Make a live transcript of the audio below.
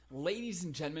Ladies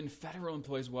and gentlemen, federal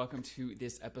employees, welcome to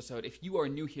this episode. If you are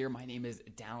new here, my name is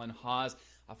Dallin Hawes,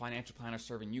 a financial planner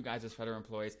serving you guys as federal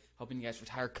employees, helping you guys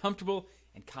retire comfortable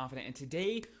and confident. And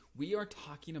today we are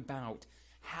talking about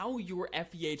how your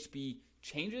FEHB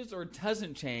changes or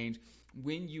doesn't change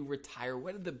when you retire.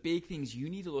 What are the big things you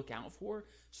need to look out for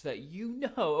so that you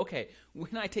know, okay,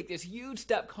 when I take this huge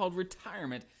step called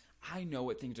retirement, I know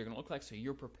what things are going to look like so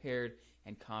you're prepared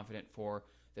and confident for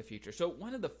the future. So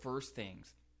one of the first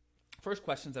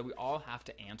questions that we all have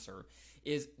to answer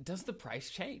is, does the price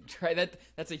change, right?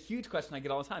 That's a huge question I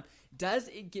get all the time. Does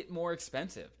it get more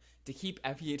expensive to keep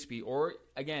FEHB, or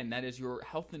again, that is your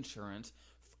health insurance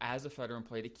as a federal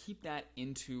employee, to keep that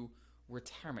into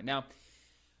retirement? Now,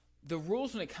 the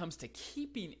rules when it comes to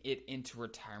keeping it into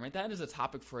retirement, that is a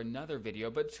topic for another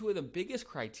video, but two of the biggest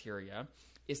criteria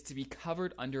is to be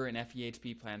covered under an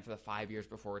FEHB plan for the 5 years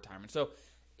before retirement. So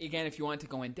again, if you want to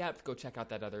go in depth, go check out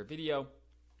that other video.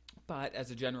 But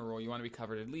as a general rule, you want to be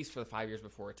covered at least for the 5 years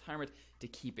before retirement to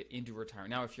keep it into retirement.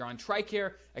 Now, if you're on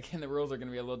TRICARE, again, the rules are going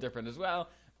to be a little different as well.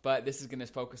 But this is going to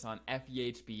focus on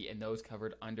FEHB and those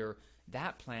covered under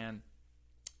that plan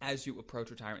as you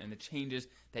approach retirement and the changes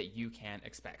that you can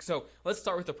expect. So let's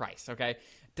start with the price, okay?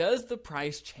 Does the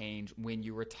price change when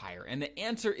you retire? And the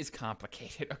answer is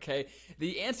complicated, okay?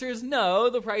 The answer is no,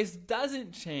 the price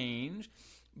doesn't change,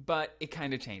 but it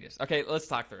kind of changes. Okay, let's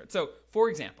talk through it. So, for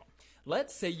example,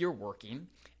 let's say you're working,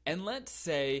 and let's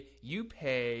say you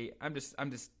pay, I'm just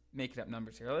making up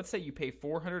numbers here. Let's say you pay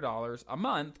 $400 a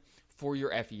month for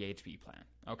your FEHB plan,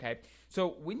 okay?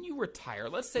 So when you retire,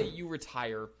 let's say you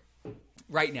retire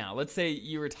right now. Let's say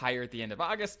you retire at the end of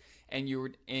August, and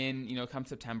you're in, come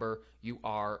September, you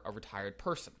are a retired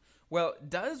person. Well,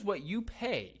 does what you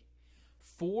pay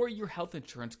for your health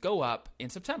insurance go up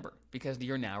in September because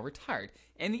you're now retired?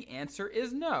 And the answer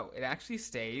is no. It actually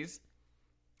stays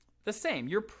the same.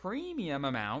 Your premium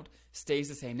amount stays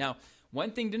the same. Now,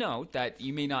 one thing to note that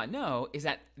you may not know is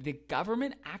that the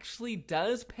government actually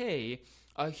does pay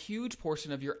a huge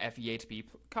portion of your FEHB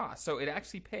cost. So it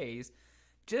actually pays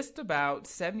just about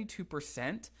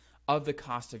 72% of the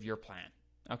cost of your plan.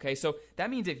 Okay, so that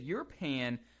means if you're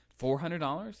paying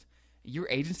 $400, your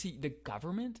agency, the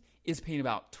government, is paying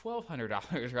about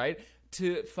 $1,200, right,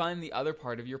 to fund the other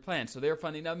part of your plan. So they're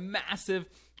funding a massive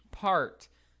part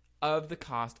of the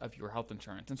cost of your health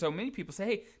insurance. And so many people say,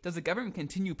 hey, does the government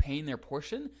continue paying their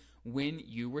portion when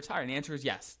you retire? And the answer is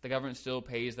yes. The government still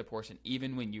pays the portion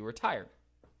even when you retire.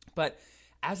 But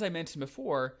as I mentioned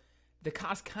before, the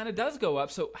cost kind of does go up.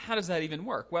 So how does that even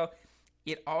work? Well,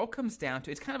 it all comes down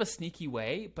to, it's kind of a sneaky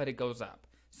way, but it goes up.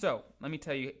 So let me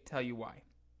tell you why.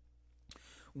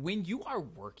 When you are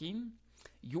working,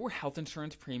 your health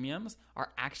insurance premiums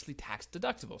are actually tax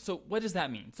deductible. So what does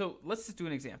that mean? So let's just do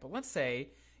an example. Let's say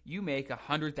you make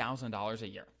 $100,000 a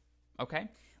year, okay?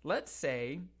 Let's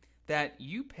say that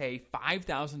you pay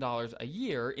 $5,000 a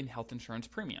year in health insurance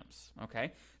premiums,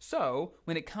 okay? So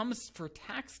when it comes for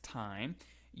tax time,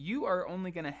 you are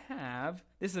only going to have,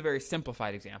 this is a very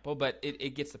simplified example, but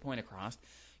it gets the point across.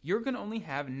 You're going to only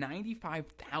have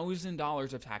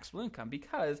 $95,000 of taxable income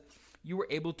because you were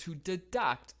able to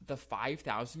deduct the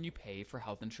 $5,000 you paid for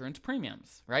health insurance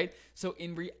premiums, right? So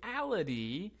in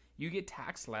reality, you get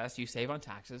taxed less, you save on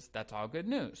taxes, that's all good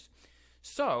news.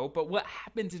 So, but what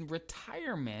happens in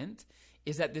retirement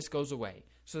is that this goes away.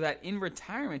 So that in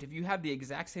retirement, if you have the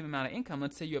exact same amount of income,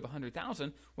 let's say you have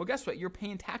 $100,000, well, guess what? You're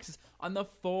paying taxes on the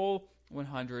full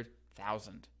 $100,000.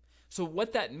 So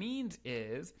what that means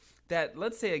is that,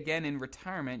 let's say again in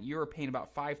retirement, you're paying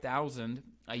about $5,000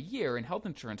 a year in health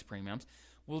insurance premiums.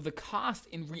 Well, the cost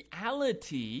in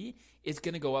reality is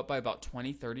going to go up by about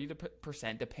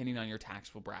 20-30% depending on your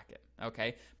taxable bracket,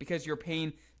 okay? Because you're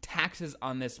paying taxes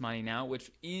on this money now, which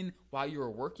while you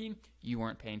were working, you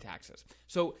weren't paying taxes.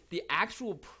 So the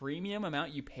actual premium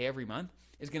amount you pay every month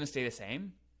is going to stay the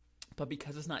same, but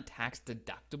because it's not tax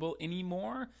deductible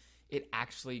anymore, it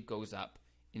actually goes up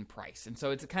in price. And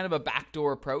so it's a kind of a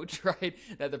backdoor approach, right?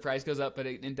 That the price goes up, but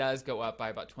it does go up by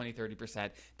about 20-30%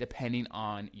 depending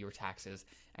on your taxes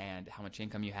and how much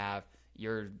income you have,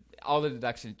 all the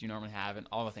deductions you normally have, and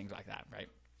all the things like that, right?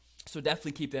 So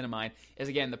definitely keep that in mind. As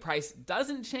again, the price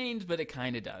doesn't change, but it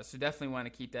kind of does. So definitely want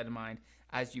to keep that in mind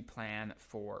as you plan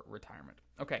for retirement.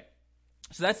 Okay.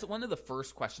 So that's one of the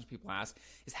first questions people ask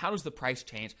is, how does the price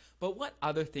change? But what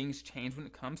other things change when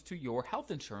it comes to your health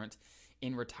insurance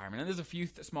in retirement? And there's a few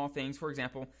small things. For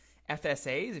example,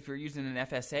 FSAs, if you're using an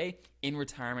FSA in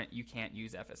retirement, you can't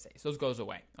use FSAs. Those goes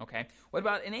away, okay? What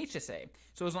about an HSA?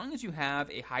 So as long as you have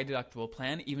a high deductible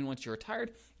plan, even once you're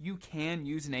retired, you can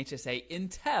use an HSA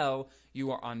until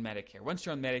you are on Medicare. Once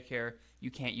you're on Medicare,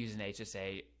 you can't use an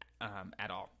HSA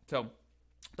at all. So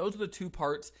those are the two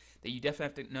parts that you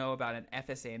definitely have to know about an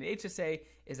FSA and HSA,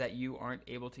 is that you aren't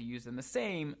able to use them the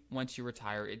same once you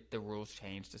retire. The rules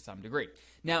change to some degree.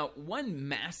 Now, one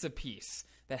massive piece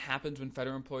that happens when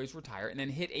federal employees retire and then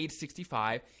hit age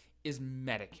 65 is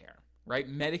Medicare, right?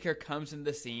 Medicare comes into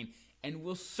the scene and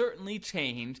will certainly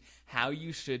change how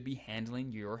you should be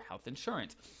handling your health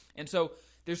insurance. And so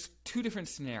there's two different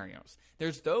scenarios.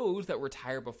 There's those that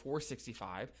retire before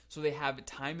 65, so they have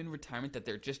time in retirement that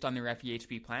they're just on their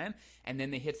FEHB plan, and then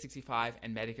they hit 65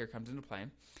 and Medicare comes into play.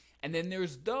 And then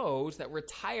there's those that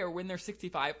retire when they're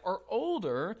 65 or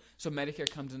older, so Medicare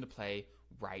comes into play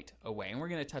right away. And we're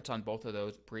going to touch on both of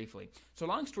those briefly. So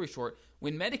long story short,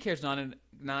 when Medicare is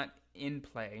not in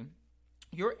play,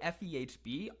 your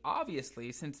FEHB,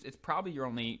 obviously, since it's probably your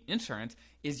only insurance,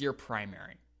 is your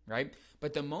primary, right?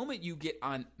 But the moment you get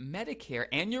on Medicare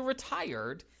and you're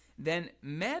retired, then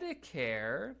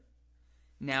Medicare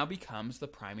now becomes the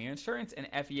primary insurance,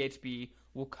 and FEHB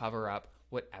will cover up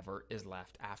whatever is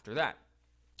left after that.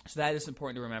 So that is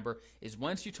important to remember, is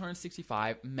once you turn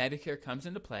 65, Medicare comes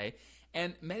into play,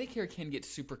 and Medicare can get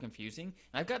super confusing.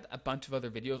 And I've got a bunch of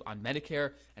other videos on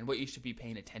Medicare and what you should be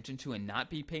paying attention to and not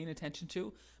be paying attention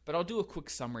to, but I'll do a quick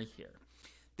summary here.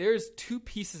 There's two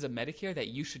pieces of Medicare that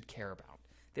you should care about.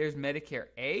 There's Medicare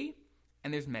A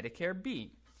and there's Medicare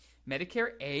B.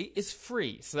 Medicare A is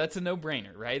free, so that's a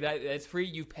no-brainer, right? That's free.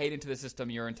 You've paid into the system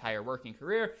your entire working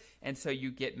career, and so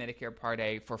you get Medicare Part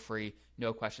A for free,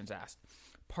 no questions asked.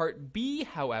 Part B,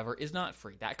 however, is not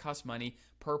free. That costs money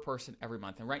per person every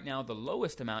month, and right now the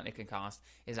lowest amount it can cost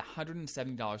is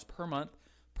 $170 per month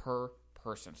per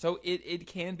person. So it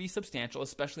can be substantial,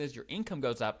 especially as your income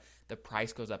goes up, the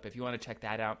price goes up. If you want to check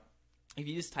that out, if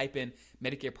you just type in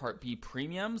Medicare Part B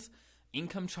premiums,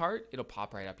 income chart, it'll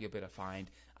pop right up. You'll be able to find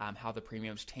how the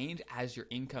premiums change as your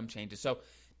income changes. So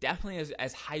definitely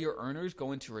as higher earners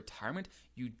go into retirement,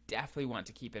 you definitely want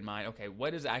to keep in mind, okay,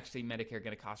 what is actually Medicare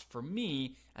going to cost for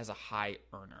me as a high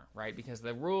earner, right? Because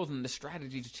the rules and the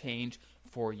strategies change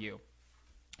for you.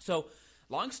 So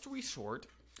long story short,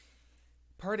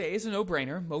 Part A is a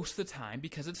no-brainer most of the time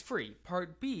because it's free.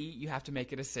 Part B, you have to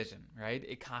make a decision, right?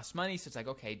 It costs money, so it's like,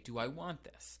 okay, do I want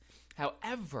this?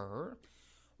 However,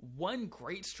 one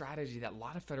great strategy that a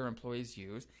lot of federal employees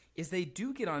use is they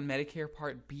do get on Medicare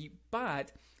Part B,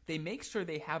 but they make sure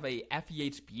they have a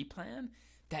FEHB plan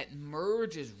that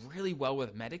merges really well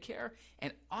with Medicare.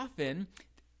 And often,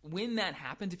 when that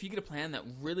happens, if you get a plan that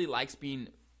really likes being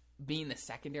the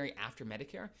secondary after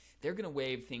Medicare, they're going to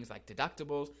waive things like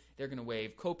deductibles, they're going to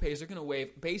waive copays, they're going to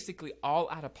waive basically all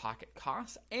out-of-pocket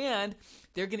costs, and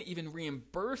they're going to even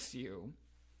reimburse you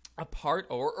a part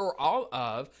or all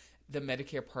of the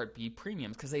Medicare Part B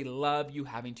premiums because they love you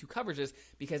having two coverages,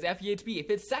 because FEHB, if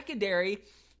it's secondary,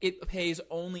 it pays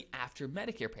only after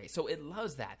Medicare pays. So it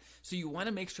loves that. So you want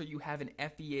to make sure you have an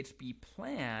FEHB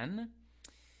plan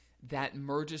that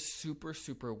merges super,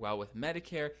 super well with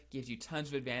Medicare, gives you tons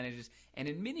of advantages, and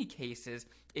in many cases,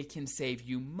 it can save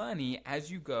you money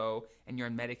as you go and you're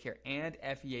on Medicare and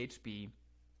FEHB,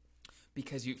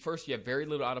 because you have very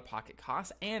little out-of-pocket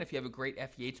costs, and if you have a great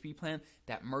FEHB plan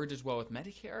that merges well with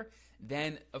Medicare,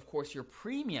 then, of course, your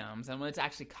premiums, and when it's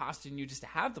actually costing you just to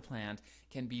have the plans,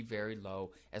 can be very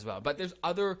low as well. But there's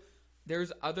other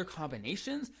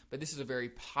combinations, but this is a very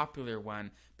popular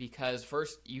one because,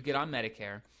 first, you get on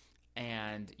Medicare,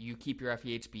 and you keep your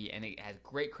FEHB, and it has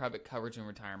great credit coverage in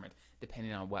retirement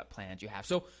depending on what plans you have.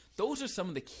 So those are some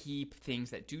of the key things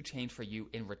that do change for you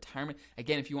in retirement.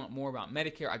 Again, if you want more about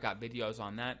Medicare, I got videos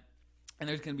on that, and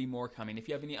there's going to be more coming. If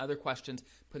you have any other questions,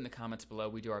 put in the comments below.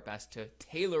 We do our best to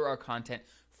tailor our content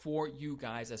for you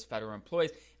guys as federal employees.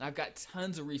 And I've got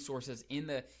tons of resources in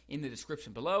the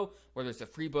description below, whether it's a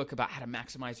free book about how to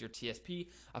maximize your TSP,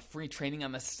 a free training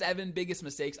on the 7 biggest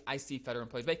mistakes I see federal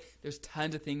employees make. There's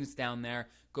tons of things down there.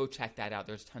 Go check that out.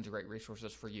 There's tons of great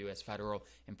resources for you as federal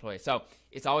employees. So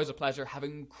it's always a pleasure. Have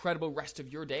an incredible rest of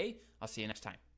your day. I'll see you next time.